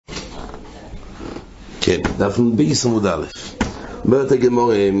כן, דף בייס עמוד א'. אומרת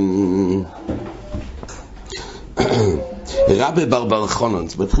הגמרא, רבי בר חנון,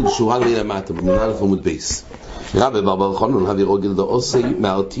 מתחיל שורה למטה, במנהל עמוד בייס. רבי בר חנון הביא רוגל דאוסי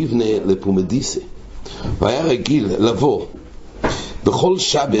מארטיבנה לפומדיסה. והיה רגיל לבוא בכל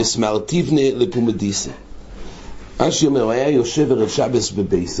שבס מארטיבנה לפומדיסה. אשי אומר, הוא היה יושב ערב שבס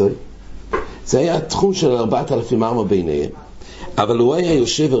בבייסוי. זה היה התחום של 4,000 אמה ביניהם. אבל הוא היה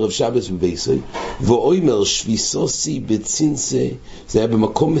יושב ערב שבס בבייסוי, והוא אומר שביסוסי בצינסה, זה היה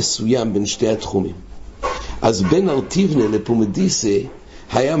במקום מסוים בין שתי התחומים. אז בין ארטיבנה לפומדיסה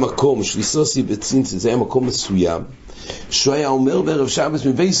היה מקום, שביסוסי בצינסה, זה היה מקום מסוים, שהוא היה אומר בערב שבס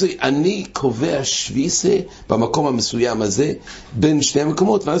בבייסוי, אני קובע שביסה במקום המסוים הזה, בין שני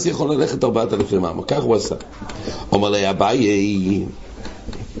המקומות, ואז יכול ללכת 4,000 אמה. כך הוא עשה. אומר לי, אביי,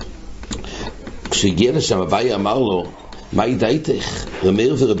 כשהגיע לשם, אביי אמר לו, מה ידעתך?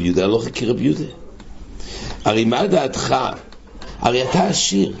 רמר ורבי יהודה לא חכי רבי יהודה. הרי מה דעתך? הרי אתה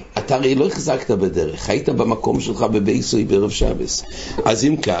עשיר, אתה הרי לא החזקת בדרך, היית במקום שלך בבייסוי בערב שבס. אז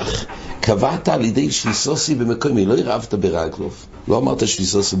אם כך, קבעת על ידי שביסוסי במקומי, לא הרבת ברגלוב, לא אמרת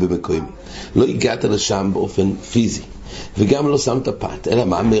שביסוסי במקומי, לא הגעת לשם באופן פיזי, וגם לא שמת פת, אלא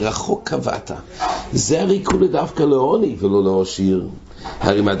מה? מרחוק קבעת. זה הרי כולה דווקא לעוני ולא לעשיר.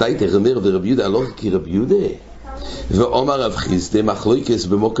 הרי מה דעתך? רמר ורבי יהודה לא חכי רבי יהודה. ואומר רב חיסדא מחלוקס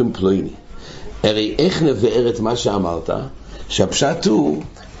במוקם פלוני. הרי איך נבאר את מה שאמרת? שהפשט הוא,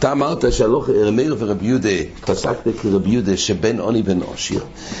 אתה אמרת שהלוך רמר ורבי יהודה, פסקת כרבי יהודה שבין עוני בין עשיר.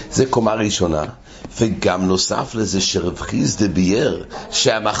 זה קומה ראשונה. וגם נוסף לזה שרב חיסדא ביאר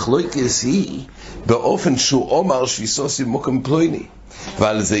שהמחלוקס היא באופן שהוא אומר שביסוסי במוקם פלוני.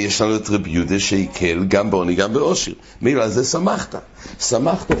 ועל זה יש לנו את רבי יהודה שיקל גם בעוני גם בעשיר. מילא על זה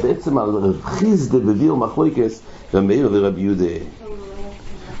שמחת בעצם על רב חיסדא בביאר מחלוקס רמר ורבי יהודה.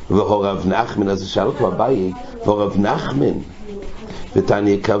 והרב נחמן, אז שאל אותו אביי, והרב נחמן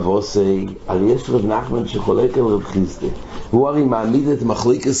ותניא כבוסי, הרי יש רב נחמן שחולק על רב חיסדא, הוא הרי מעמיד את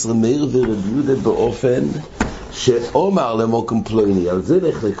מחלוקס רמר ורבי יהודה באופן שאומר למוקם פלוני, על זה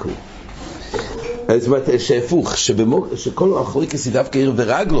נחלקו. זאת אומרת שהפוך, שכל המחלוקס היא דווקא עיר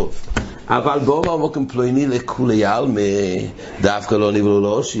ורגלוב, אבל באומר מוקם פלוני לכולי עלמא דווקא לא עני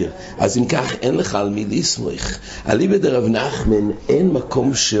ולא עשיר. אז אם כך אין לך על מי לסמוך. אליבא דרב נחמן אין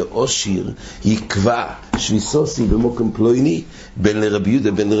מקום שעשיר יקבע שביסוסי במוקם פלוני בין לרבי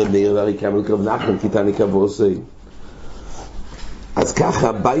יהודה בין לרבי מאיר והרי כמה לרב נחמן כי תניא כבוסי. אז ככה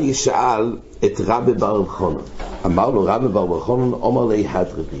אביי שאל את רבי בר חנון, אמר לו רבי בר חנון אומר לי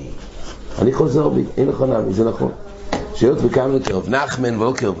הדרבי, אני חוזר בי, אין לך נמי, זה נכון שיות וקם לקרב נחמן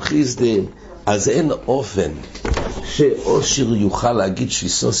ולא קרב חיסדא, אז אין אופן שעשיר יוכל להגיד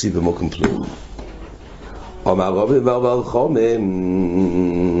שביסוסי במוקם פלוני. אמר רבי בר חנון,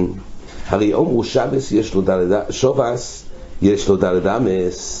 הרי אומרו שבס יש לו שובס יש לו דלת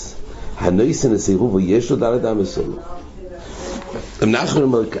אמס, הנויסן הסירוב יש לו דלת אמס או לא.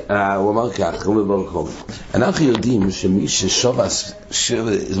 הוא אמר כך, רבי בר חנון, אנחנו יודעים שמי ששובס,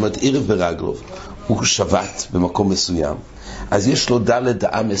 זאת אומרת ערב ברגלוב, הוא שבת במקום מסוים, אז יש לו דלת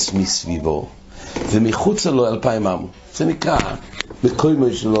אמס מסביבו, ומחוץ לו 2,000 אמו. זה נקרא,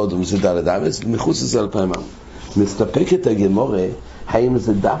 מקוימו של אודום זה דלת אמס, ומחוץ לזה 2,000 אמו. מסתפקת הגמרא, האם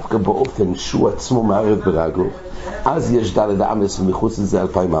זה דווקא באופן שהוא עצמו מערב ברגלו, אז יש דלת אמס ומחוץ לזה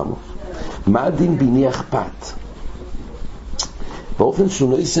 2,000 אמו. מה הדין ביניח פת? באופן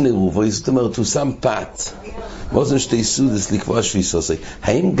שהוא לא יסן עירוב, זאת אומרת, הוא שם פת, באופן שתי סודס לקבוע שביסוסי.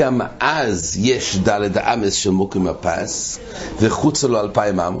 האם גם אז יש דלת אמס של מוקם הפס, וחוץ לו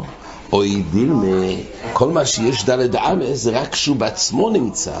 2,000 אמו? או ידיל כל מה שיש דלת אמס זה רק שהוא בעצמו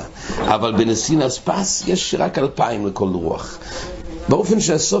נמצא, אבל בנסינס פס יש רק 2,000 לכל רוח. באופן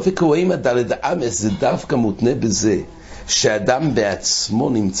שהסופק הוא האם הדלת אמס זה דווקא מותנה בזה שאדם בעצמו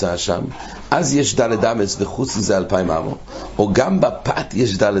נמצא שם, אז יש דלת אמס וחוץ לזה 2,000 אמו, או גם בפת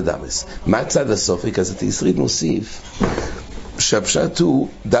יש דלת אמס. מה צד הסופק? אז התסריט מוסיף שהפשט הוא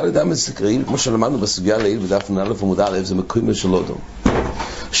דלת אמס קראים, כמו שלמדנו בסוגיה לעיל בדף נ"א עמוד א', זה מקוימו של אודום.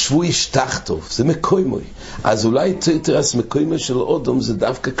 שבוי שטחטוב, זה מקוימוי. אז אולי תרס מקוימו של אודום זה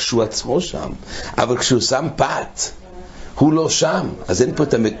דווקא כשהוא עצמו שם, אבל כשהוא שם פת הוא לא שם, אז אין פה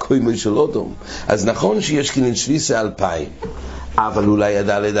את המקוימוי של אודום. אז נכון שיש כנין שביסה 2,000, אבל אולי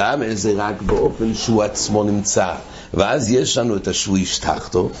הדלת אמס זה רק באופן שהוא עצמו נמצא, ואז יש לנו את השבוי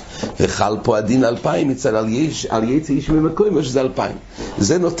שטחטוב, וחל פה הדין 2,000 מצד על יצא איש ממקוימו שזה 2,000.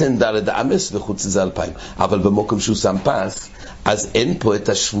 זה נותן דלת אמס וחוץ לזה 2,000, אבל במקום שהוא שם פס אז אין פה את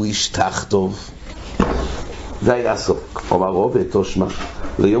השבוי שטחטוב. זה היה סוף. אומר רוב תושמע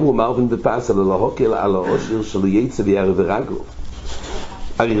ליום הוא מרבין בפס על הלהוקל על העושר שלו יצא ויערב ורגלו.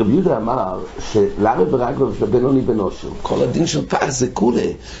 הרי רבי יהודה אמר שלרב ורגלו שבינוני בנושר, כל הדין של פס זה כולה,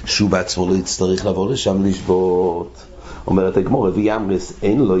 שהוא בעצמו לא יצטרך לבוא לשם לשבות. אומרת הגמרא, ויאמרס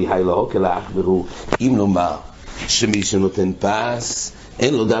אין לו יהי להוק אלא אך ורוא, אם נאמר שמי שנותן פס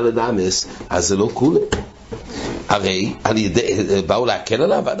אין לו דלת אמס, אז זה לא כולה. הרי באו להקל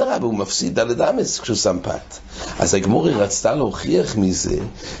עליו, אדרבה, הוא מפסיד דלת אמס כשהוא שם פת. אז הגמרא רצתה להוכיח מזה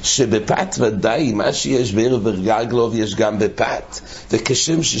שבפת ודאי מה שיש בערב ורגלוב יש גם בפת,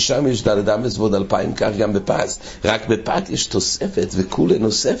 וכשם ששם יש דלת אמס ועוד 2000 כך גם בפס, רק בפת יש תוספת וכולה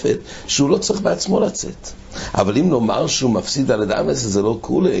נוספת שהוא לא צריך בעצמו לצאת. אבל אם נאמר שהוא מפסיד דלת אמס זה לא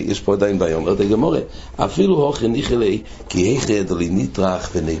כולה, יש פה עדיין בעיה. אומרת הגמרא, אפילו הוכן ניחלי כי היחד לי נטרח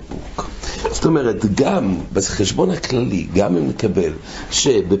ונאפוק. זאת אומרת, גם בחשבון הכללי, גם אם נקבל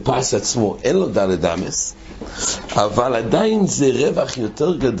שבפס עצמו אין לו דלת אמס, אבל עדיין זה רווח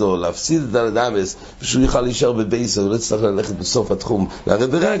יותר גדול להפסיד את דלת אמס ושהוא יוכל להישאר בבייס ולא יצטרך ללכת בסוף התחום לרב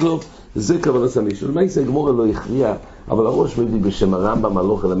ורגלוב, זה כוונת המישהו. למעשה הגמרא לא הכריע, אבל הראש מביא בשם הרמב"ם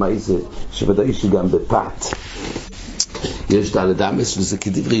הלוך למעשה שוודאי שגם בפת יש דלת אמס, וזה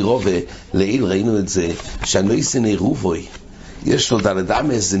כדברי רובה לעיל ראינו את זה שהנויסן עירובוי יש לו דלת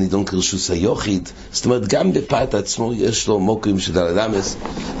אמס, זה נידון כרשוס היוחיד. זאת אומרת, גם בפת עצמו יש לו מוקרים של דלת אמס.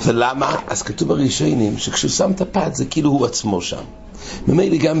 ולמה? אז כתוב בראשונים שכשהוא שם את הפת זה כאילו הוא עצמו שם.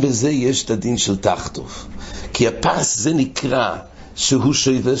 ממילא גם בזה יש את הדין של תחתוף, כי הפס זה נקרא שהוא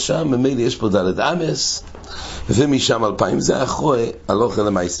שווה שם, ממילא יש פה דלת אמס, ומשם 2000 זה אחרי הלוך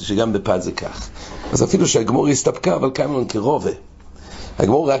למעשה שגם בפת זה כך. אז אפילו שהגמור הסתפקה, אבל כאן כרובה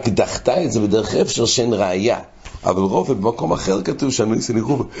הגמור רק דחתה את זה בדרך אפשר שאין ראייה, אבל רובה במקום אחר כתוב שהנויסן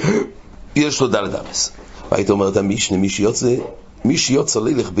עירוב יש לו דלת אמס. והיית אומרת המשנה, מי שיוצא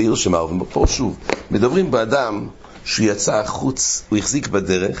לילך בעיר שמר, ופה שוב מדברים באדם שהוא יצא החוץ, הוא החזיק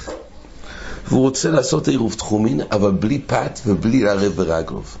בדרך והוא רוצה לעשות עירוב תחומין, אבל בלי פת ובלי ערב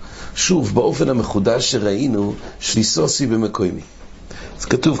ורגלוב. שוב, באופן המחודש שראינו שליסוסי במקוימי. אז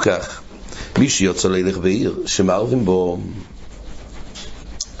כתוב כך, מי שיוצא לילך בעיר שמערבים בו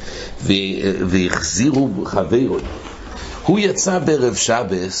והחזירו חברו, הוא יצא בערב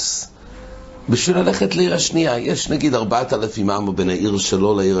שבס בשביל ללכת לעיר השנייה. יש נגיד 4,000 עמו בין העיר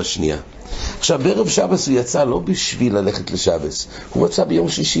שלו לעיר השנייה. עכשיו בערב שבס הוא יצא לא בשביל ללכת לשבס, הוא יצא ביום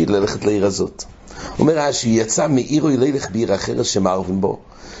שישי ללכת לעיר הזאת. אומר רש"י, יצא מעירו לילך בעיר אחרת שמערבים בו,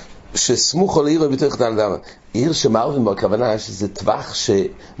 שסמוכו לעירו בתוך דלת. עיר שמערבים בו, הכוונה שזה טווח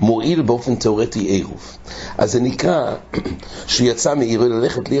שמועיל באופן תיאורטי עירוב. אז זה נקרא שהוא יצא מעירו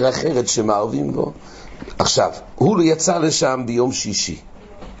ללכת לעיר אחרת שמערבים בו. עכשיו, הוא לא יצא לשם ביום שישי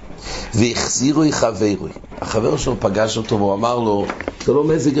והחזירו חברו, החבר שלו פגש אותו והוא אמר לו, זה לא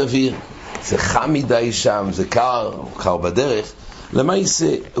מזג אוויר, זה חם מדי שם, זה קר בדרך.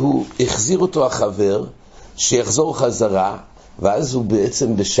 למעשה הוא החזיר אותו החבר שיחזור חזרה, ואז הוא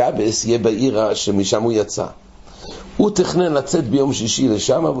בעצם בשבס יהיה בעיר שמשם הוא יצא. הוא תכנן לצאת ביום שישי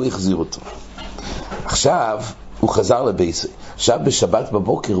לשם והוא החזיר אותו. עכשיו הוא חזר לבייס, עכשיו בשבת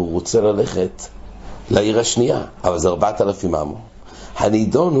בבוקר הוא רוצה ללכת לעיר השנייה, אבל זה 4,000 עמו.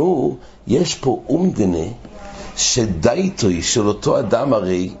 הנידון הוא, יש פה אומדנה שדייטוי של אותו אדם,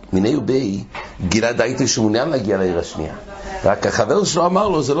 הרי מיני ובי גילה דייטוי שמעוניין להגיע לעיר השנייה, רק החבר שלו אמר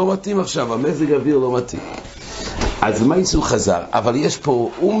לו זה לא מתאים עכשיו, המזג האוויר לא מתאים. אז מה יצאו חזר? אבל יש פה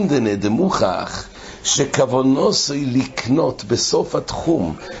אומדנה דמוכח שכוונוסוי לקנות בסוף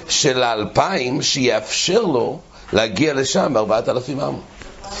התחום של 2,000 שיאפשר לו להגיע לשם ב4,000 עמו.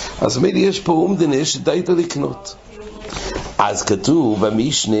 אז מילי יש פה אומדנה שדייטו לקנות. אז כתוב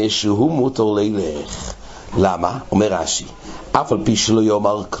במשנה שהוא מותר לילך. למה? אומר רש"י, אף על פי שלא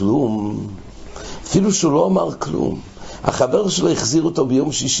יאמר כלום, אפילו שהוא לא אמר כלום, החבר שלו החזיר אותו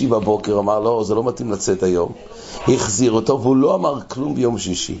ביום שישי בבוקר, אמר לו זה לא מתאים לצאת היום, החזיר אותו והוא לא אמר כלום ביום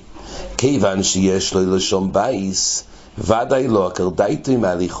שישי, כיוון שיש לו לשום בייס ודאי לא הקרדייתו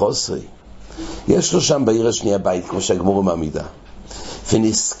מהליכוסי, יש לו שם בעיר השנייה בית כמו שהגמור מעמידה,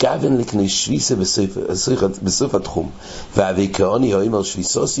 ונזכוון לקני שוויסה בסוף התחום, והווי כאוני אומר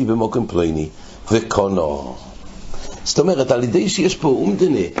שוויסוסי במוקם פלויני וקונו. זאת אומרת, על ידי שיש פה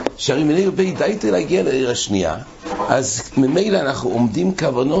אומדנה שהרי מיני ובי דייטה להגיע לעיר השנייה, אז ממילא אנחנו עומדים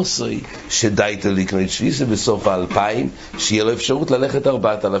כוונוסוי שדייטה לקנות שוויסה בסוף 2,000 שיהיה לו אפשרות ללכת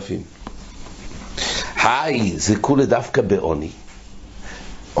 4,000. היי, זה כולה דווקא בעוני.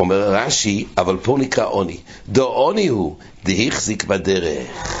 אומר רש"י, אבל פה נקרא עוני. דו עוני הוא דהחזיק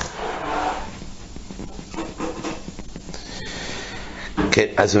בדרך. כן,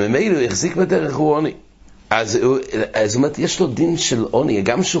 אז ממילא הוא החזיק בדרך הוא עוני. אז אומרת, יש לו דין של עוני,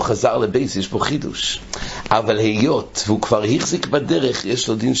 גם שהוא חזר לבייס, יש פה חידוש. אבל היות, והוא כבר החזיק בדרך, יש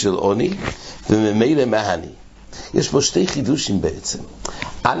לו דין של עוני, וממילא מהני. יש פה שתי חידושים בעצם.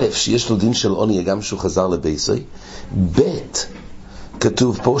 א', שיש לו דין של עוני גם שהוא חזר לבייסוי. ב',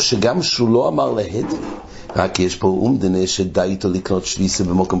 כתוב פה שגם שהוא לא אמר להדוי, רק יש פה אומדנה שדי איתו לקנות שליסה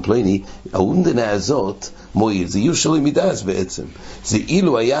במוקם פלויני. האומדנה הזאת מועיל, זה יהיו שלוי מידס בעצם. זה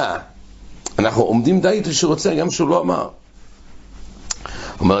אילו היה, אנחנו עומדים די איתו שרוצה גם שהוא לא אמר.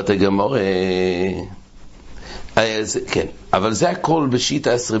 אומרת הגמור, כן, אבל זה הכל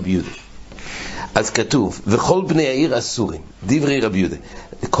בשיטה רבי יהודה. אז כתוב, וכל בני העיר אסורים, דברי רבי יהודה.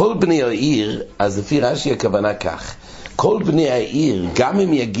 כל בני העיר, אז לפי רש"י הכוונה כך, כל בני העיר, גם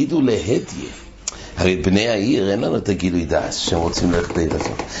אם יגידו להדיה, הרי בני העיר אין לנו את הגילוי דעת שהם רוצים ללכת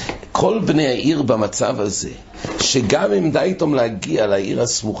להילחם. כל בני העיר במצב הזה, שגם אם די איתם להגיע לעיר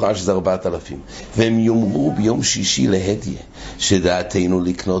הסמוכה שזה 4,000, והם יאמרו ביום שישי להדיה שדעתנו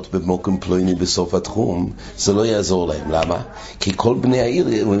לקנות במוקם פלויני בסוף התחום, זה לא יעזור להם. למה? כי כל בני העיר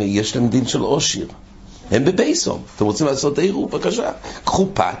יש להם דין של עושיר, הם בבייסום. אתם רוצים לעשות עירו? בבקשה, קחו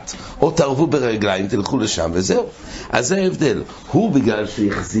פת או תערבו ברגליים, תלכו לשם וזהו. אז זה ההבדל. הוא בגלל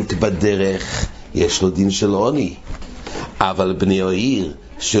שהחזיק בדרך יש לו דין של עוני, אבל בני העיר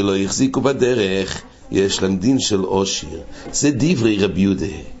שלא החזיקו בדרך יש להם דין של עושיר. זה דברי רבי יהודה.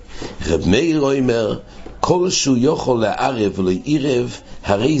 רב מאיר אומר, כל שהוא יכול לערב ולא עירב,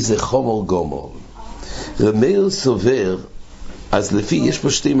 הרי זה חומר גומר. רב מאיר סובר, אז לפי, יש פה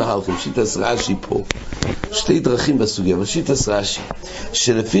שתי מהלכים, שיטת רש"י פה, שתי דרכים בסוגיה, אבל שיטת רש"י,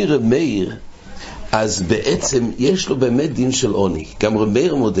 שלפי רב מאיר, אז בעצם יש לו באמת דין של עוני. גם רב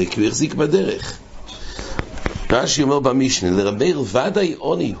מאיר מודה, כי הוא החזיק בדרך. רש"י אומר במשנה, לרב מאיר ודאי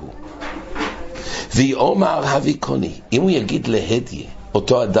עוני הוא. ויאמר הווי קוני, אם הוא יגיד להדיה,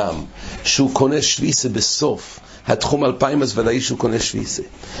 אותו אדם, שהוא קונה שליסה בסוף התחום 2,000, אז ודאי שהוא קונה שליסה.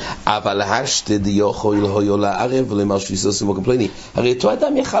 אבל השתד יוכל הויו לערב ולמר שליסה סמוקם פלויני. הרי אותו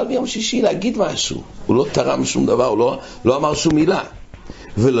אדם יכל ביום שישי להגיד משהו, הוא לא תרם שום דבר, הוא לא אמר שום מילה.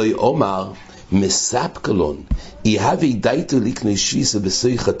 ולא יאמר מספקלון, יהווי דייתו לקנות שליסה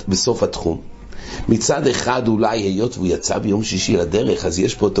בסוף התחום. מצד אחד אולי היות והוא יצא ביום שישי לדרך, אז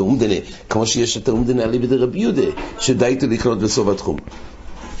יש פה את האומדנה, כמו שיש את האומדנה עלי בדי רבי יהודה, שדייתו לקנות בסוף התחום.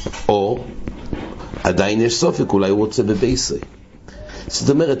 או עדיין יש סופק, אולי הוא רוצה בבייסוי. זאת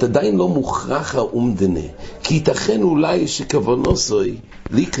אומרת, עדיין לא מוכרח האומדנה, כי ייתכן אולי שכוונוסוי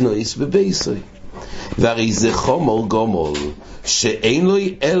לקנויס בבייסוי. והרי זה חומר גומר, שאין לו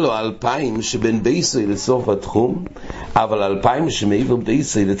אלו 2,000 שבין בייסוי לסוף התחום, אבל 2,000 שמעבר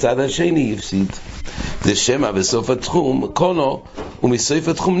בייסוי לצד השני הפסיד. זה שמה בסוף התחום קונו, ומסוף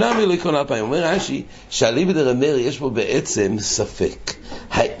התחום נמי לא יקון 2,000. אומר רש"י, שעלי בדרמר יש פה בעצם ספק.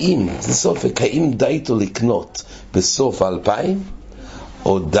 האם, זה ספק, האם דייתו לקנות בסוף 2,000,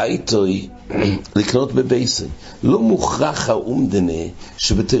 או דייתו לקנות בבייסוי? לא מוכרח האומדנה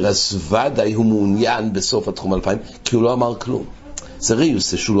שבתרס ודאי הוא מעוניין בסוף התחום 2,000, כי הוא לא אמר כלום. זה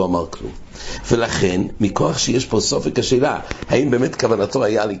ריוס שהוא לא אמר כלום. ולכן, מכוח שיש פה סופק השאלה, האם באמת כוונתו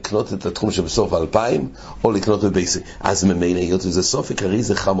היה לקנות את התחום שבסוף 2,000, או לקנות בבייסוי? אז ממילא היות וזה סופק, הרי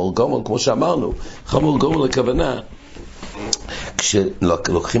זה חמור גומר, כמו שאמרנו. חמור גומר לכוונה,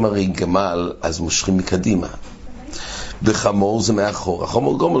 כשלוקחים הרי גמל, אז מושכים מקדימה. בחמור זה מאחור.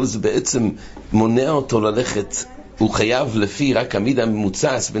 החמור גומר זה בעצם מונע אותו ללכת, הוא חייב לפי רק המידה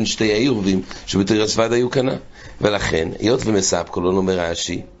הממוצעת בין שתי העירובים שבתרס ודאי הוא קנה. ולכן, היות ומספקלון אומר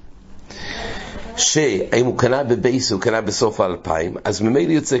רש"י, שאם הוא קנה בבייסי, הוא קנה בסוף 2,000, אז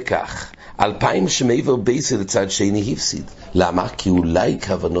ממילא יוצא כך, 2,000 שמעבר בייסי לצד שני הפסיד. למה? כי אולי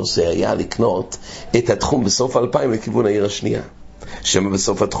כוונו זה היה לקנות את התחום בסוף 2,000 לכיוון העיר השנייה, שמה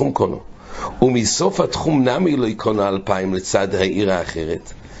בסוף התחום קונו. ומסוף התחום נמי לא יקונה 2,000 לצד העיר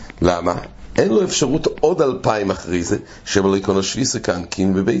האחרת. למה? אין לו אפשרות עוד 2,000 אחרי זה, שמה לא יקונה שליסה כאן, כי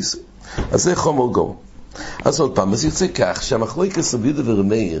אם בבייסי. אז זה חומר גומר. אז עוד פעם, אז יוצא כך, שהמחלוקת רבי יהודה ורבי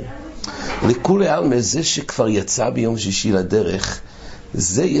מאיר, לכולי עלמא זה שכבר יצא ביום שישי לדרך,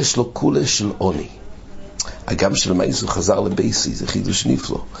 זה יש לו כולה של עוני. הגם של מייס הוא חזר לבייסי, זה חידוש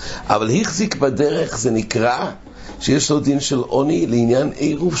נפלא. אבל החזיק בדרך זה נקרא שיש לו דין של עוני לעניין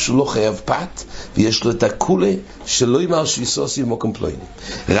עירוב שהוא לא חייב פת, ויש לו את הכולה שלא יאמר שיסוסי במוקם פלויני.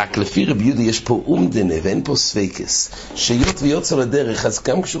 רק לפי רבי יהודה יש פה אומדנה ואין פה ספקס, שיות ויוצא לדרך, אז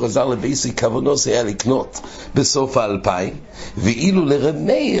גם כשהוא חזר לבייסי כוונו זה היה לקנות בסוף 2,000, ואילו לרבי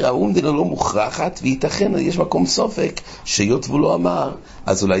מאיר האומדנה לא מוכרחת, וייתכן יש מקום סופק שיות והוא לא אמר,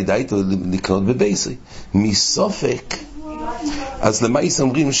 אז אולי די לקנות בבייסי. מסופק אז למעיס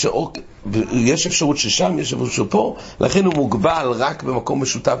אומרים שיש אפשרות ששם, יש אפשרות שפה, לכן הוא מוגבל רק במקום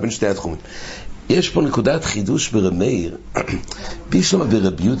משותף בין שתי התחומים. יש פה נקודת חידוש ברבי מאיר, בישלמה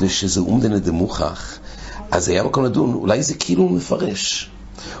ברבי יהודה שזה אומדנה דמוכח, אז היה מקום לדון, אולי זה כאילו הוא מפרש.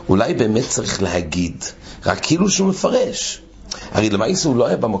 אולי באמת צריך להגיד רק כאילו שהוא מפרש. הרי למעשה הוא לא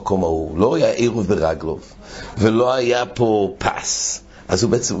היה במקום ההוא, לא היה עירוב ברגלוב, ולא היה פה פס, אז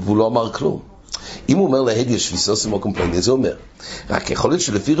הוא לא אמר כלום. אם הוא אומר להדיה שביסוס במקום פלוני, זה אומר, רק יכול להיות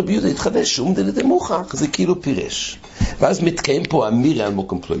שלפי רבי יהודה התחדש שאומדנה דמוכח, זה כאילו פירש. ואז מתקיים פה אמירה על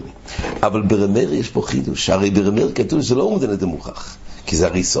מקום פלוני. אבל ברמר יש פה חידוש, הרי ברמר כתוב שזה לא אומדנה דמוכח, כי זה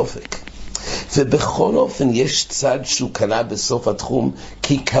הרי סופק. ובכל אופן יש צד שהוא קנה בסוף התחום,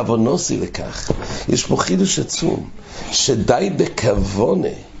 כי כוונוסי לכך. יש פה חידוש עצום, שדי בכוונה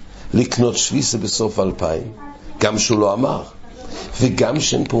לקנות שוויסה בסוף 2000, גם שהוא לא אמר. וגם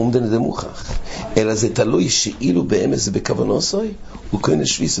שאין פה אומדנה דמוכח, אלא זה תלוי שאילו באמס זה בכוונוסוי, הוא קונה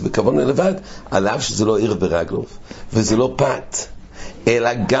שוויסה בכוונה לבד, על אף שזה לא עיר ברגלוב, וזה לא פת, אלא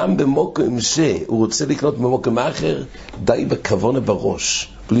גם במוקם שהוא רוצה לקנות במוקם אחר, די בכוונה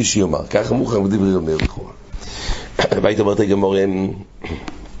בראש, בלי שיאמר. ככה מוכר בדברי אומר לכאורה. והיית אומרת הגמור,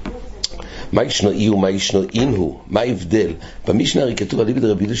 מה ישנו אי ומה ישנו אין הוא? מה ההבדל? במשנה הרי כתוב על איבד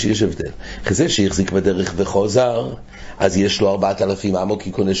רבי יהודה שיש הבדל. כזה שהחזיק בדרך וחוזר, אז יש לו 4,000 עמוק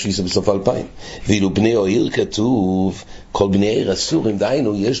כי קונה שוויסה בסוף 2000. ואילו בני העיר כתוב, כל בני העיר אסורים,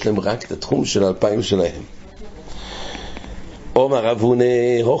 דהיינו, יש להם רק את התחום של 2000 שלהם. אומר אבונה,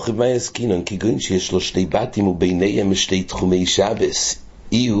 הוכב מה יסקינון, כגון שיש לו 2 בתים וביניהם 2 תחומי שבס.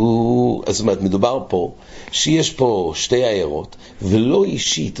 אז זאת אומרת, מדובר פה שיש פה 2 עיירות, ולא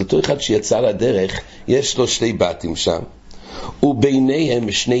אישית, אותו אחד שיצא לדרך, יש לו 2 בתים שם,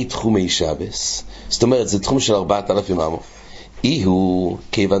 וביניהם 2 תחומי שבס. זאת אומרת, זה תחום של 4,000 עמו. הוא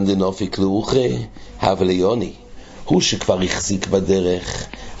כיוון דנופיק לאוכה, אבל ליוני. הוא שכבר החזיק בדרך,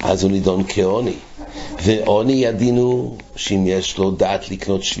 אז הוא נידון כעוני. ועוני ידינו שאם יש לו דעת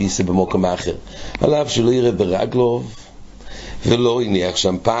לקנות שוויסה במקום אחר, עליו שלא יראה ברגלוב, ולא יניח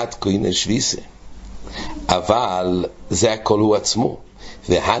שם פת כהנה שוויסה. אבל זה הכל הוא עצמו.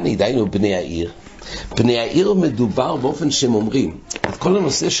 והני דיינו בני העיר. בני העיר מדובר באופן שהם אומרים, את כל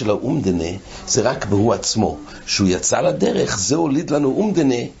הנושא של האומדנה זה רק בהוא עצמו. שהוא יצא לדרך, זה הוליד לנו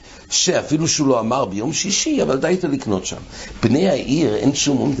אומדנה, שאפילו שהוא לא אמר ביום שישי, אבל די איתו לקנות שם. בני העיר אין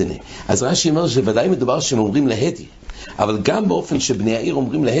שום אומדנה. אז רש"י אומר שוודאי מדובר שהם אומרים להדי. אבל גם באופן שבני העיר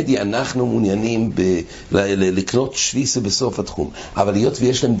אומרים להדי, אנחנו מעוניינים לקנות שוויסה בסוף התחום. אבל היות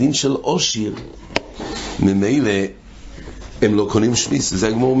ויש להם דין של עושיר, ממילא הם לא קונים שוויסה. זה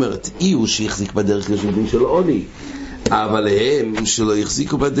הגמרא אומרת, הוא שהחזיק בדרך יש להם דין של עוני, אבל הם שלא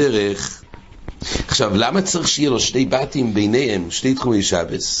החזיקו בדרך. עכשיו, למה צריך שיהיה לו 2 בתים ביניהם, 2 תחומי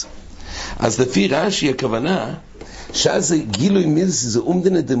שבס? אז לפי רש"י הכוונה, שאז זה גילוי מילס, זה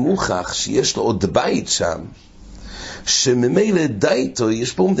אומדנה דמוכח, שיש לו עוד בית שם, שממילא דייתו,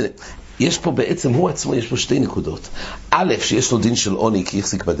 יש פה אומדנה. יש פה בעצם, הוא עצמו, יש פה 2 נקודות. א', שיש לו דין של עוני, כי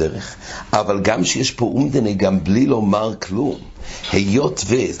יחזיק בדרך, אבל גם שיש פה אומדנה, גם בלי לומר כלום. היות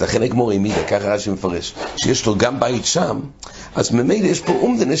לכן הגמור העמידה, ככה רש"י מפרש, שיש לו גם בית שם, אז ממילא יש פה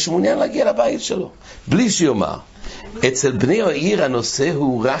אומדנה שמעוניין להגיע לבית שלו, בלי שיאמר. אצל בני העיר הנושא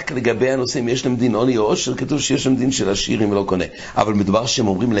הוא רק לגבי הנושא, אם יש להם דין עוני או עושר, כתוב שיש להם דין של עשיר אם לא קונה. אבל מדובר שהם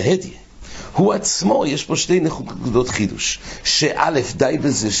אומרים להדיה. הוא עצמו, יש פה 2 נקודות חידוש, שא' די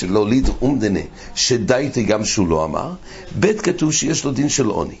בזה שלא ליד אומדנה, שדי גם שהוא לא אמר, ב' כתוב שיש לו דין של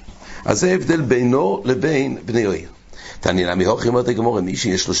עוני. אז זה ההבדל בינו לבין בני העיר. תענינה מהוכי אומרת הגמרא, מי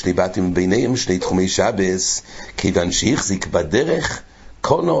שיש לו 2 בתים ביניהם 2 תחומי שבס, כיוון שהחזיק בדרך,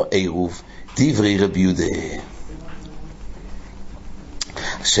 קונו עירוב דברי רבי יהודה.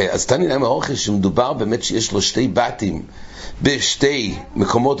 אז תענינה מהוכי שמדובר באמת שיש לו 2 בתים ב2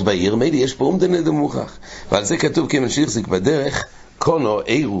 מקומות בעיר, מילא יש פה אומדנה דמוכח, ועל זה כתוב כיוון שהחזיק בדרך, קונו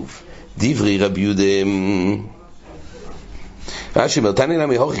עירוב דברי רבי יהודה. רש"י אומר, תענינה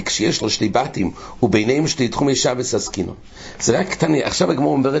מהוכי, כשיש לו 2 בתים וביניהם 2 תחומי שבס עסקינן. זה רק קטני. עכשיו הגמרא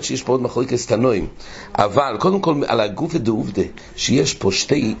אומרת שיש פה עוד מחלוקת תנועים, אבל קודם כל על הגוף דעובדה שיש פה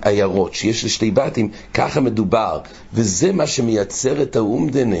 2 עיירות, שיש 2 בתים, ככה מדובר, וזה מה שמייצר את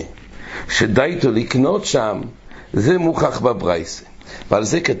האומדנה שדי איתו לקנות שם, זה מוכח בברייסה. ועל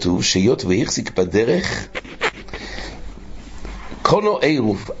זה כתוב שיות והחזיק בדרך קונו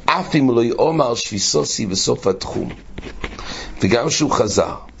עירוב, אף אם לא יאמר שביסוסי בסוף התחום, וגם שהוא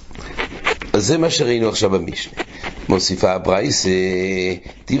חזר. אז זה מה שראינו עכשיו במשנה. מוסיפה הברייסה,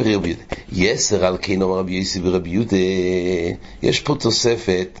 דברי רבי יהודה, יסר על כן אומר רבי יוסי ורבי יהודה. יש פה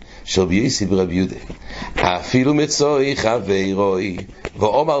תוספת של רבי יוסי ורבי יהודה, אפילו מצוי חברוי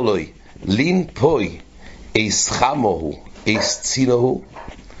ואומר לוי לין פוי איס חמוהו איס צינוהו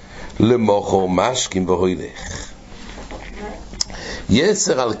למוחו משקים והוילך.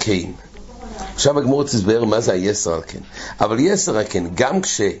 יסר על כן, עכשיו הגמרא תסביר מה זה היסר על כן. אבל יסר על כן, גם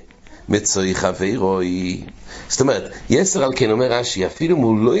כשמצוי חברוי, זאת אומרת, יסר על כן אומר רש"י, אפילו אם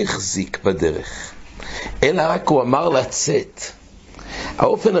הוא לא החזיק בדרך, אלא רק הוא אמר לצאת.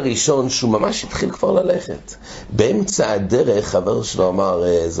 האופן הראשון שהוא ממש התחיל כבר ללכת. באמצע הדרך חבר שלו אמר,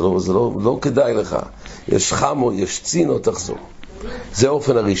 זה לא כדאי לך. יש חמו, יש צינו, תחזור. זה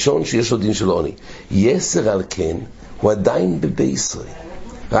האופן הראשון שיש לו דין של עוני. יסר על כן, הוא עדיין בבית ישראל.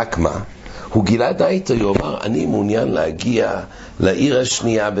 רק מה? הוא גילה דייתו, הוא אמר, אני מעוניין להגיע לעיר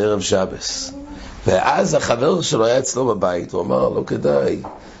השנייה בערב שבס. ואז החבר שלו היה אצלו בבית, הוא אמר, לא כדאי,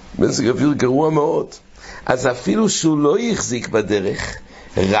 מזג אוויר גרוע מאוד. אז אפילו שהוא לא יחזיק בדרך,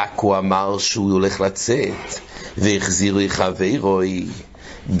 רק הוא אמר שהוא הולך לצאת, והחזירו חברוי.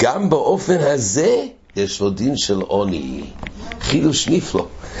 גם באופן הזה יש לו דין של עוני. חידוש נפלא.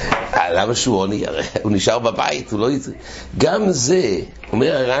 למה שהוא עוני? הוא נשאר בבית, הוא לא יצא. גם זה,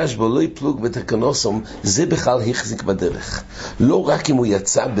 אומר הרשב"א, לא יפלוג בתקנוסום, זה בכלל החזיק בדרך. לא רק אם הוא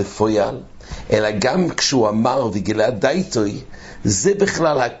יצא בפועל, אלא גם כשהוא אמר וגילה דייתוי, זה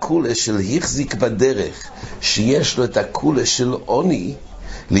בכלל הקולה של החזיק בדרך, שיש לו את הקולה של עוני,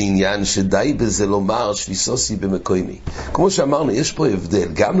 לעניין שדי בזה לומר שביסוסי במקוימי. כמו שאמרנו, יש פה הבדל,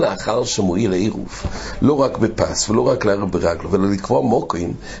 גם לאחר שמועיל העירוף, לא רק בפס ולא רק לערב ברגלו, ולא לקבוע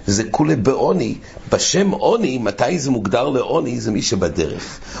מוקוין, וזה כולה בעוני. בשם עוני, מתי זה מוגדר לעוני? זה מי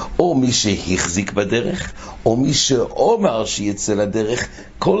שבדרך, או מי שהחזיק בדרך, או מי שאומר שיצא לדרך.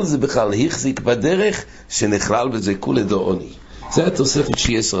 כל זה בכלל החזיק בדרך, שנכלל בזה כולה דעוני. זה התוספת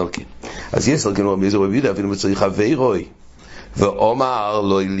שיסר על כן. אז יסר על כן הוא אמר, רבי יהודה אפילו מצריך ואירוי, ואומר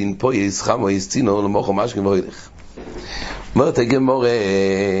לא ילין פה יסחם או יסצינו למוח או משגן ואילך. אומרת הגמור,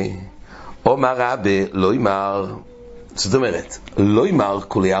 אומר רבי לא ימר, זאת אומרת לא ימר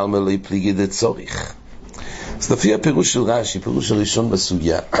כולי עלמא לא יפליגי דצוריך. אז לפי הפירוש של רש"י, פירוש הראשון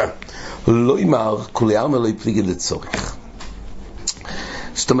בסוגיה, לא ימר כולי עלמא לא יפליגי דצוריך.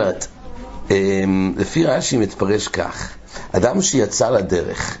 זאת אומרת, לפי רש"י מתפרש כך, אדם שיצא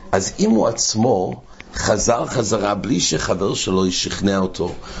לדרך, אז אם הוא עצמו חזרה בלי שחבר שלו ישכנע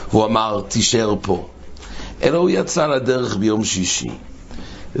אותו, הוא אמר תישאר פה, אלא הוא יצא לדרך ביום שישי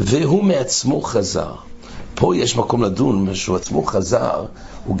והוא מעצמו חזר. פה יש מקום לדון, שהוא עצמו חזר,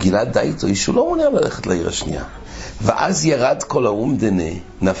 הוא גילה דייתו, שהוא לא מעוניין ללכת לעיר השנייה, ואז ירד כל האומדנה,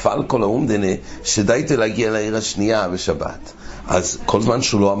 נפל כל האומדנה שדייתו להגיע לעיר השנייה בשבת. אז כל זמן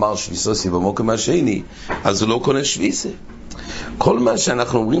שהוא לא אמר שביסוסי במוקם השני, אז הוא לא קונה שביסה. כל מה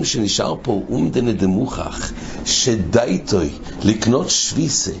שאנחנו אומרים שנשאר פה אומדנה דמוכח שדייתוי לקנות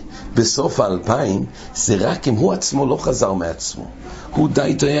שביסה בסוף 2000, זה רק אם הוא עצמו לא חזר מעצמו. הוא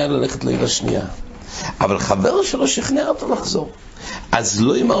דייתוי היה ללכת לעיר השנייה, אבל חבר שלו שכנע אותו לחזור. אז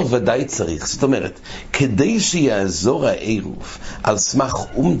לא יאמר ודאי צריך. זאת אומרת, כדי שיעזור העירוף על סמך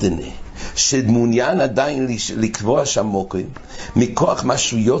אומדנה שמעוניין עדיין לקבוע שם מוקרים מכוח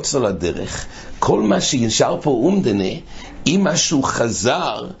משהו יוצא לדרך, כל מה שנשאר פה אומדנה, אם משהו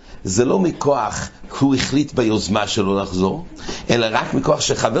חזר, זה לא מכוח הוא החליט ביוזמה שלו לחזור, אלא רק מכוח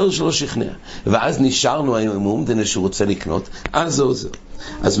שחבר שלו שכנע, ואז נשארנו עם אומדנה שהוא רוצה לקנות, אז זה עוזר.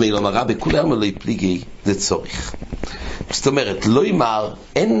 אז מי לא מראה בכולם לא יפליגי לצורך. זאת אומרת, לא ימר,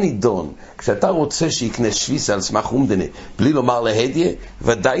 אין נידון, כשאתה רוצה שיקנה שביסה על סמך אומדנה, בלי לומר להדיה,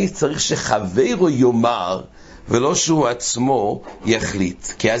 ודאי צריך שחברו יאמר, ולא שהוא עצמו יחליט,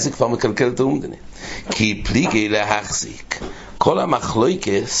 כי אז זה כבר מקלקל את האומדנה. כי פליגי להחזיק. כל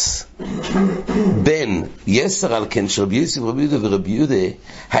המחלוקס בין יסר על כן של רבי יוסף ורבי יהודה ורבי יהודה,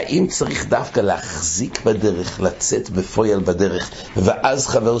 האם צריך דווקא להחזיק בדרך, לצאת בפועל בדרך, ואז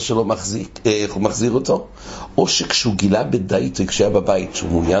חבר שלו מחזיר אותו, או שכשהוא גילה בדייתו, כשהיה בבית, שהוא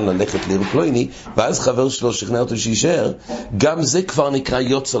מעוניין ללכת לעיר פלויני, ואז חבר שלו שכנע אותו שישאר, גם זה כבר נקרא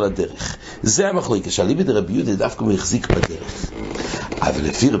יוצא לדרך. זה המחלוקס. שאליבא דרבי יהודה דווקא הוא החזיק בדרך. אבל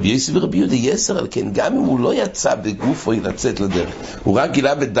לפי רבי יוסף ורבי יהודה יסר על כן, גם אם הוא לא יצא בגופו לצאת לדרך, הוא רק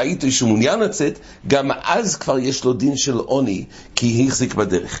גילה בדייתו שהוא מעוניין לצאת, גם אז כבר יש לו דין של עוני, כי החזיק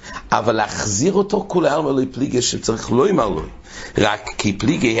בדרך. אבל להחזיר אותו כולי עלמא לא יפליגי שצריך לא יאמר לו. רק כי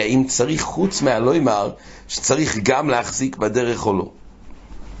פליגי, האם צריך חוץ מהלא יאמר, שצריך גם להחזיק בדרך או לא.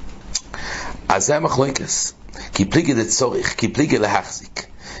 אז זה המחלוקס. כי פליגי זה צורך, כי פליגי להחזיק.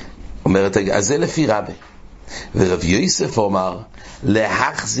 אומרת, אז זה לפי רבי. ורב יוסף אומר,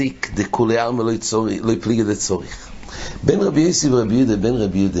 להחזיק דכולי עלמא לא יפליגי זה צורך. בין רבי יוסף ורבי יהודה, בין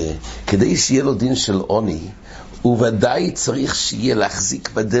רבי יהודה, כדי שיהיה לו דין של עוני, הוא ודאי צריך שיהיה להחזיק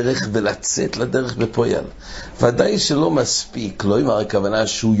בדרך ולצאת לדרך בפועל. ודאי שלא מספיק, לא יאמר הכוונה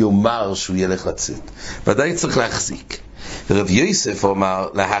שהוא יאמר שהוא ילך לצאת. ודאי צריך להחזיק. רב יוסף אומר,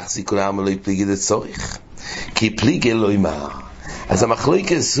 להחזיק כולי עלמא לא יפליגי זה צורך. כי פליגי לא יאמר. אז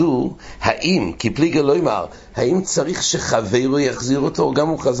המחלוקס הוא, האם, כי פליגי לא יאמר, האם צריך שחברו יחזיר אותו, או גם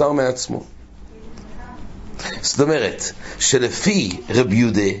הוא חזר מעצמו? זאת אומרת, שלפי רבי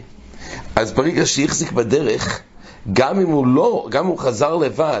יהודה, אז ברגע שהחזיק בדרך, גם אם הוא חזר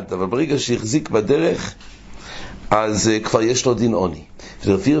לבד, אבל ברגע שהחזיק בדרך, אז כבר יש לו דין עוני.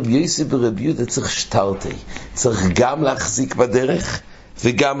 ולפי רבי יוסף ורבי יהודה צריך שטרתי, צריך גם להחזיק בדרך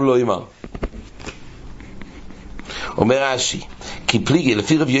וגם לא ימר. אומר רש"י, כי פליגי,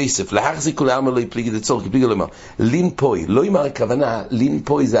 לפי רבי יוסף, להחזיק ולאמר לא יפליגי לצורך, כי פליגי לא ימר, לין פוי, לא ימר הכוונה, לין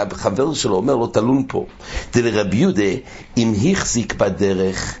פוי זה החבר שלו, אומר לו תלון פה. דלרבי יהודה, אם החזיק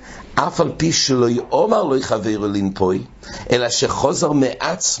בדרך, אף על פי שלא יאמר לא יחבר לין פוי, אלא שחוזר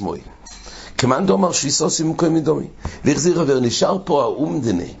מעצמוי. כמאן דומר שביסוס עם מקום מדומי והחזיר עבר, נשאר פה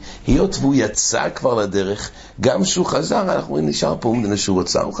האומדנה, היות והוא יצא כבר לדרך, גם שהוא חזר, אנחנו רואים נשאר פה האומדנה שהוא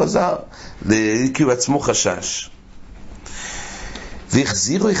רוצה, הוא חזר כי הוא עצמו חשש.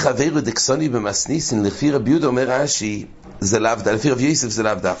 והחזירו יחבר דקסוני במסניסין, לפי רבי יהודה אומר רש"י, זה לאו דווקא, לפי רבי יוסף זה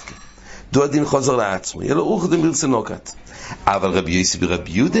לאו דווקא, דו הדין חוזר לעצמו, יהיה לו אוכדם ברצונוקת. אבל רבי יוסף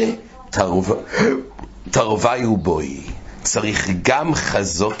ורבי יהודה תרווי הוא בוי, צריך גם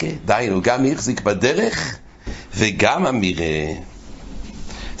חזוקה, דיינו, גם יחזיק בדרך וגם אמירה.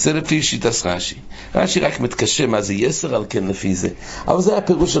 זה לפי שיטת רש"י. רש"י רק מתקשה מה זה יסר על כן לפי זה, אבל זה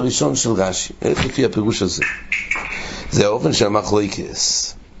הפירוש הראשון של רש"י. איך לפי הפירוש הזה? זה האופן של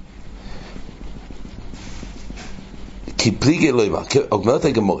המחלוקס. כי פליגי לא יאמר, אומרת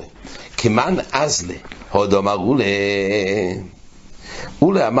הגמרא, כמן אזלה, עוד אמרו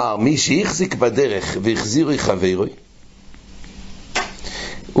אולה אמר, מי שהחזיק בדרך והחזירו חברוי,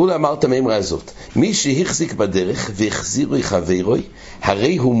 אולה אמר את המאמרה הזאת, מי שהחזיק בדרך והחזירו חברוי,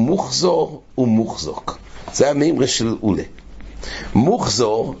 הרי הוא מוחזור ומוחזוק. זה המאמרה של אולה.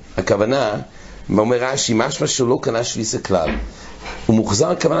 מוחזור, הכוונה, אומר רש"י, משמע שלא קנה שביס הכלל. הוא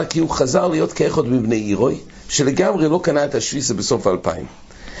מוחזר, הכוונה כי הוא חזר להיות כאחד מבני עירוי, שלגמרי לא קנה את השביס בסוף 2000.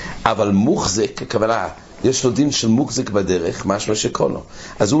 אבל מוחזק, הכוונה, יש לו דין של מוחזק בדרך, משמע שכונו.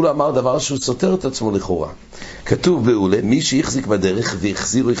 אז הוא לא אמר דבר שהוא סותר את עצמו לכאורה. כתוב באולה, מי שהחזיק בדרך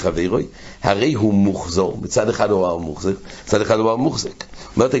והחזירו חברוי, הרי הוא מוחזור. מצד אחד הוא אמר מוחזק, מצד אחד הוא אמר מוחזק.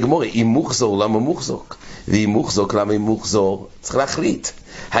 אומרת הגמרא, אם מוחזור, למה מוחזוק? ואם מוחזוק, למה אם מוחזור? צריך להחליט.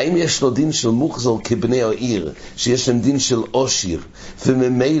 האם יש לו דין של מוחזור כבני העיר, שיש להם דין של אושיר,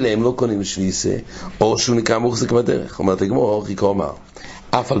 וממילא הם לא קונים שביסה, או שהוא נקרא מוחזק בדרך? אומרת הגמרא, הוכי כאומר,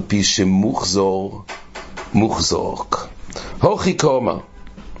 אף על פי שמוחזור, מוחזוק. הוכי כאומר.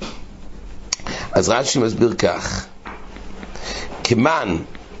 אז רש"י מסביר כך, כמן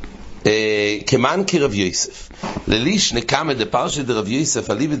כרב יוסף, לליש נקמה דפרשת דרב יוסף,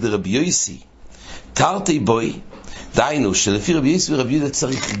 עליו דרב יוסי, תרתי בוי, דיינו, שלפי רבי יוסף ורבי יהודה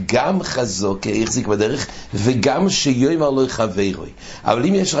צריך גם חזוק, יחזיק בדרך, וגם שיאמר לא יחברוי. אבל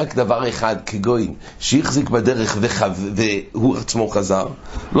אם יש רק דבר אחד, כגוין, שיחזיק בדרך והוא עצמו חזר,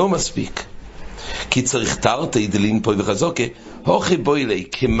 לא מספיק. כי צריך תרתי דלין פוי וחזוקה, הוכי בוי לי,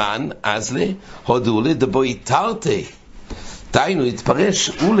 כמן אזלה, הודו לי דבוי תרתי. דיינו,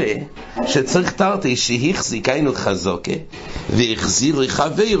 התפרש אולה, שצריך תרתי שהחזיק היינו חזוקה, והחזיר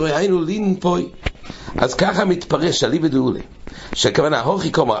חברוי היינו לין פוי. אז ככה מתפרש עלי בדאולה, שהכוונה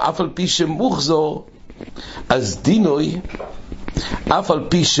הוכי כאומר, אף על פי שמוחזור, אז דינוי, אף על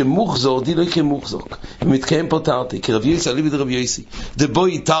פי שמוחזור, דינוי כמוחזוק. ומתקיים פה תרתי, כרב יוסי, עלי בדרב יוסי,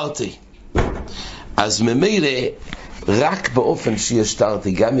 דבוי תרתי. אז ממילא, רק באופן שיש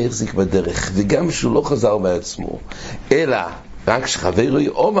תרתי, גם יחזיק בדרך, וגם שהוא לא חזר בעצמו, אלא רק שחברוי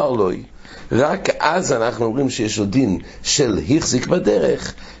אומר לוי, רק אז אנחנו אומרים שיש לו דין של החזיק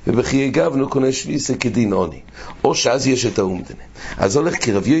בדרך, ובחיי גבנו קונה שביסה כדין עוני, או שאז יש את האומדנה. אז הולך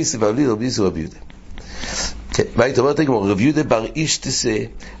כרב יוסי ועלי רבי יוסי ורבי יהודה. והיית אומרת הגמרא, רב יהודה בר איש תסה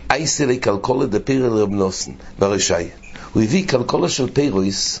אייסה לקלקולה דפיר אל רב נוסן ברשאי. הוא הביא קלקולה של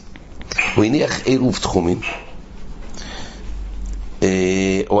פירויס, הוא הניח עירוב תחומים,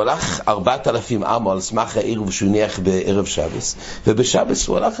 הוא הלך 4,000 עמו על סמך העירוב שהוא הניח בערב שבס, ובשבס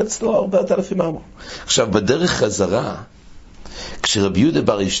הוא הלך אצלו 4,000 עמו. עכשיו בדרך חזרה, כשרבי יהודה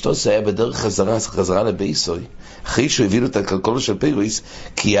בר אשתוס היה בדרך חזרה לבייסוי, אחרי שהוא הביא לו את הקלקולה של פירויס,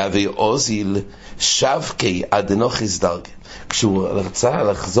 כי יהווה אוזיל שבקי עד נוחיס דרגה. כשהוא רצה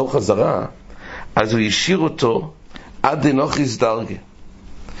לחזור חזרה, אז הוא השאיר אותו עד נוחיס דרגה,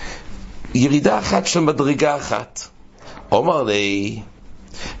 ירידה אחת של מדרגה אחת. אומר לי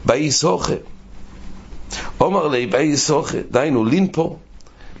באי סוחה, דיינו לין פה.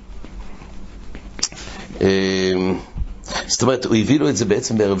 זאת אומרת, הוא הביא לו את זה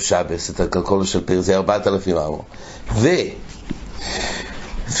בעצם בערב שבס, את הקלקולה של פיר, זה 4,000 עמו.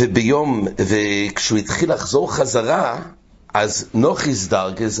 וכשהוא התחיל לחזור חזרה, אז נוחיס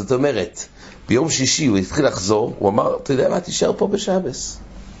דרגה, זאת אומרת, ביום שישי הוא התחיל לחזור, הוא אמר, אתה יודע מה, תישאר פה בשבס.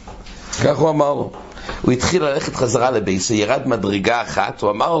 כך הוא אמר לו. הוא התחיל ללכת חזרה לבייסו, ירד מדרגה אחת,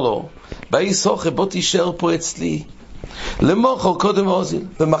 הוא אמר לו, באי סוכה, בוא תישאר פה אצלי. למוחר קודם אוזיל,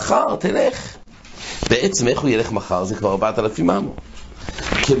 ומחר תלך. בעצם איך הוא ילך מחר? זה כבר 4,000 אמו.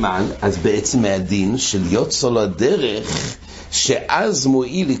 כמן, אז בעצם מהדין של יוצא לדרך, שאז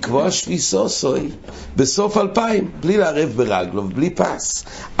מועיל לקבוע שביסוסוי בסוף 2000, בלי לערב ברגלו ובלי פס.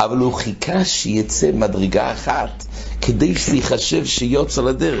 אבל הוא חיכה שיצא מדרגה אחת, כדי שיחשב שיוצא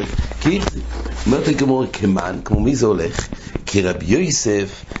לדרך. כי אומרת הגמרא כמן, כמו מי זה הולך? כרבי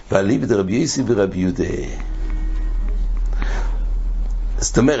יוסף, ואליבא דרבי יוסף ורבי יהודה.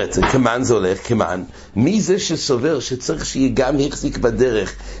 זאת אומרת, כמן זה הולך, כמן. מי זה שסובר שצריך שיהיה גם החזיק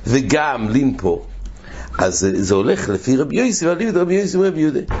בדרך וגם לנפו? אז זה הולך לפי רבי יוסף, ואליבא דרבי יוסף ורבי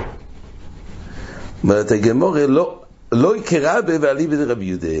יהודה. אומרת הגמרא, לא יקרא ואליבא דרבי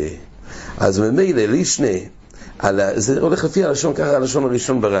יהודה. אז ממילא לישנה, זה הולך לפי הלשון, ככה הלשון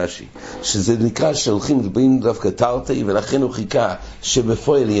הראשון ברש"י, שזה נקרא שהולכים ובאים דווקא תרתי, ולכן הוא חיכה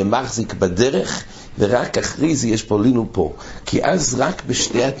שבפועל יהיה מחזיק בדרך, ורק אחרי זה יש פה לינו פה. כי אז רק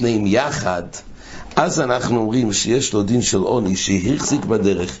בשתי התנאים יחד, אז אנחנו אומרים שיש לו דין של עוני שהחזיק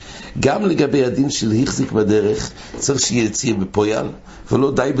בדרך. גם לגבי הדין של החזיק בדרך צריך שיצא בפועל,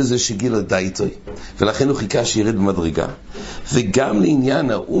 ולא די בזה שגילה די איתו, ולכן הוא חיכה שירד במדרגה. וגם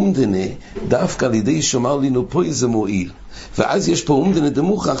לעניין האומדנה, דווקא על ידי שומר לינו פה זה מועיל. ואז יש פה אומדנה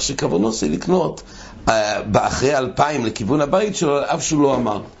דמוכח שכוונו זה לקנות באחרי 2000 לכיוון הבית שלו, אף שהוא לא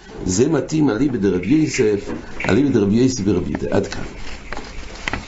אמר. זה מתאים אליבא דרבי יוסף ורבי יהודה. עד כאן.